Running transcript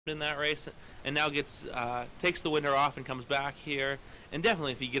in that race, and now gets takes the winter off and comes back here. And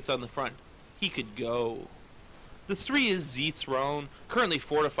definitely, if he gets on the front, he could go. The 3 is Z Throne, currently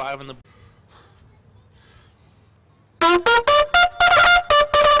 4 to 5 on the.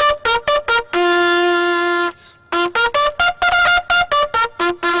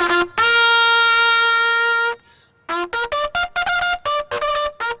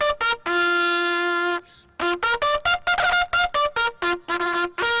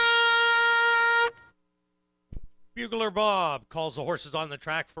 Bugler Bob calls the horses on the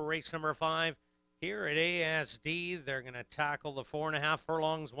track for race number 5. Here at ASD, they're going to tackle the 4.5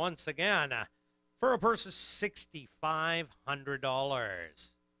 furlongs once again for a purse of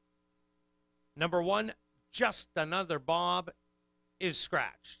 $6,500. Number 1, Just Another Bob, is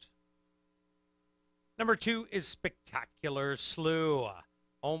scratched. Number 2 is Spectacular Slew,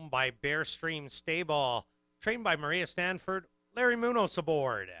 owned by Bear Stream Stable, trained by Maria Stanford, Larry Munoz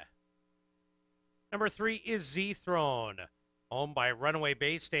aboard. Number 3 is Z Throne, owned by Runaway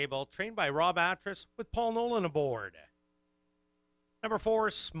Bay Stable, trained by Rob Atras with Paul Nolan aboard. Number 4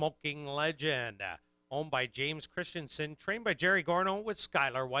 is Smoking Legend, owned by James Christensen, trained by Jerry Gorno with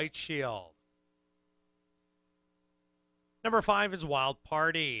Skylar Whiteshield. Number 5 is Wild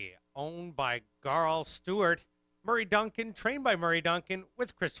Party, owned by Garl Stewart, Murray Duncan, trained by Murray Duncan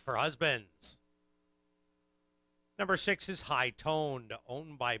with Christopher Husbands. Number 6 is High Toned,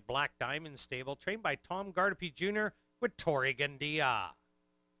 owned by Black Diamond Stable, trained by Tom Gardapi Jr. with Tori Gandia.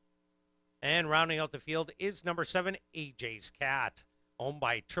 And rounding out the field is number 7, AJ's Cat, owned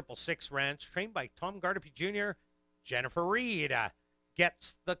by 666 Ranch, trained by Tom Gardapi Jr. Jennifer Reed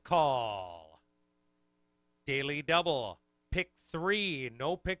gets the call. Daily Double, pick 3,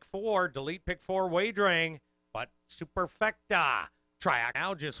 no pick 4, delete pick 4 wagering, but Superfecta. Triac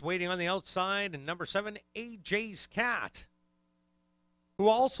now just waiting on the outside, and number 7, AJ's Cat, who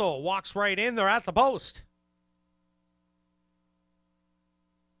also walks right in. They're at the post.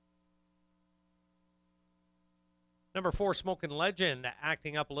 Number 4, Smoking Legend,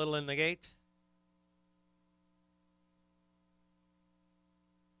 acting up a little in the gate.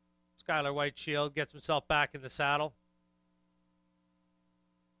 Skylar Whiteshield gets himself back in the saddle.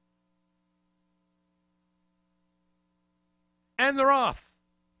 And they're off.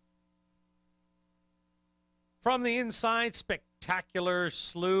 From the inside, Spectacular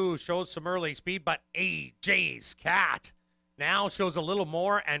Slew shows some early speed, but AJ's Cat now shows a little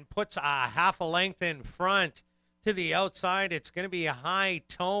more and puts a half a length in front. To the outside, it's going to be a High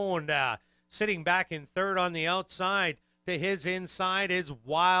Toned, sitting back in third on the outside. To his inside is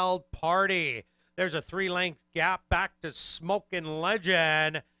Wild Party. There's a 3-length gap back to Smoking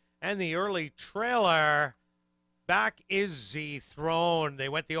Legend, and the early trailer back is Z Throne. They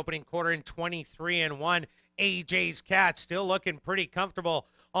went the opening quarter in 23-1. AJ's Cat still looking pretty comfortable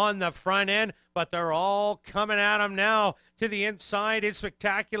on the front end, but they're all coming at him now. To the inside is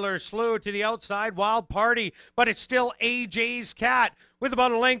Spectacular Slew. To the outside, Wild Party, but it's still AJ's Cat with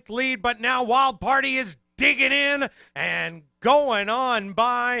about a length lead, but now Wild Party is digging in and going on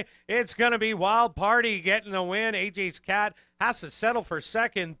by. It's going to be Wild Party getting the win. AJ's Cat has to settle for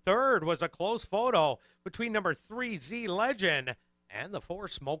second. Third was a close photo between number 3, Z Legend, and the 4,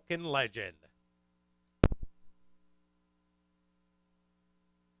 Smoking Legend.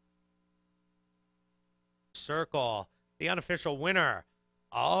 Circle, the unofficial winner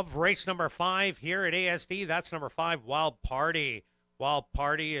of race number 5 here at ASD. That's number 5, Wild Party. Wild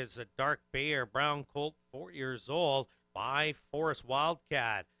Party is a dark bay or brown colt, 4 years old, by Forest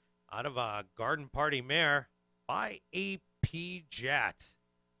Wildcat, out of a Garden Party mare by AP Jet,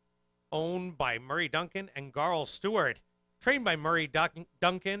 owned by Murray Duncan and Garl Stewart, trained by Murray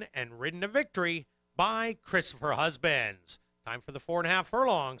Duncan and ridden to victory by Christopher Husbands. Time for the 4.5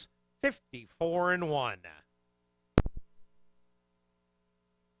 furlongs, 54-1.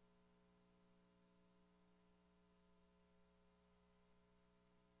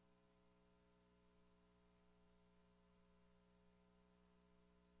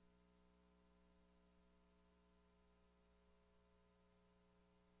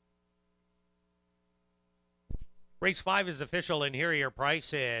 Race 5 is official, and here are your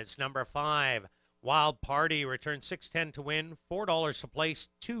prices. Number 5, Wild Party, returns $6.10 to win, $4 to place,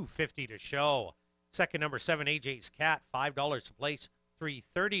 $2.50 to show. Second, number 7, AJ's Cat, $5 to place,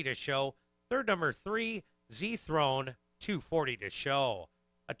 $3.30 to show. Third, number 3, Z Throne, $2.40 to show.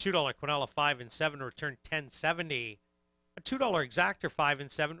 A $2 Quinella 5 and 7 returned $10.70. A $2 Exactor 5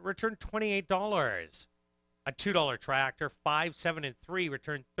 and 7 returned $28. A $2 Tractor 5, 7 and 3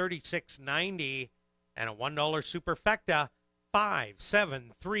 returned $36.90. And a $1 Superfecta 5,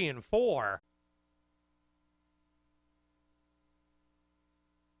 7, 3 and 4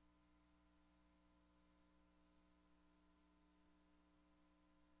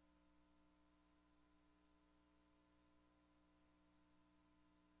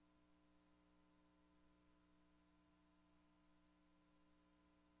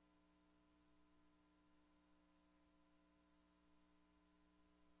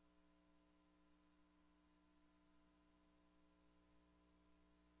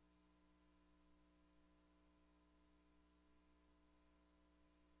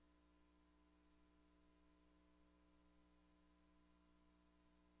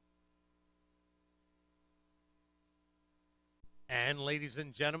 And ladies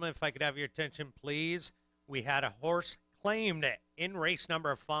and gentlemen, if I could have your attention, please. We had a horse claimed in race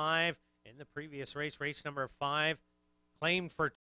number 5. In the previous race, race number 5, claimed for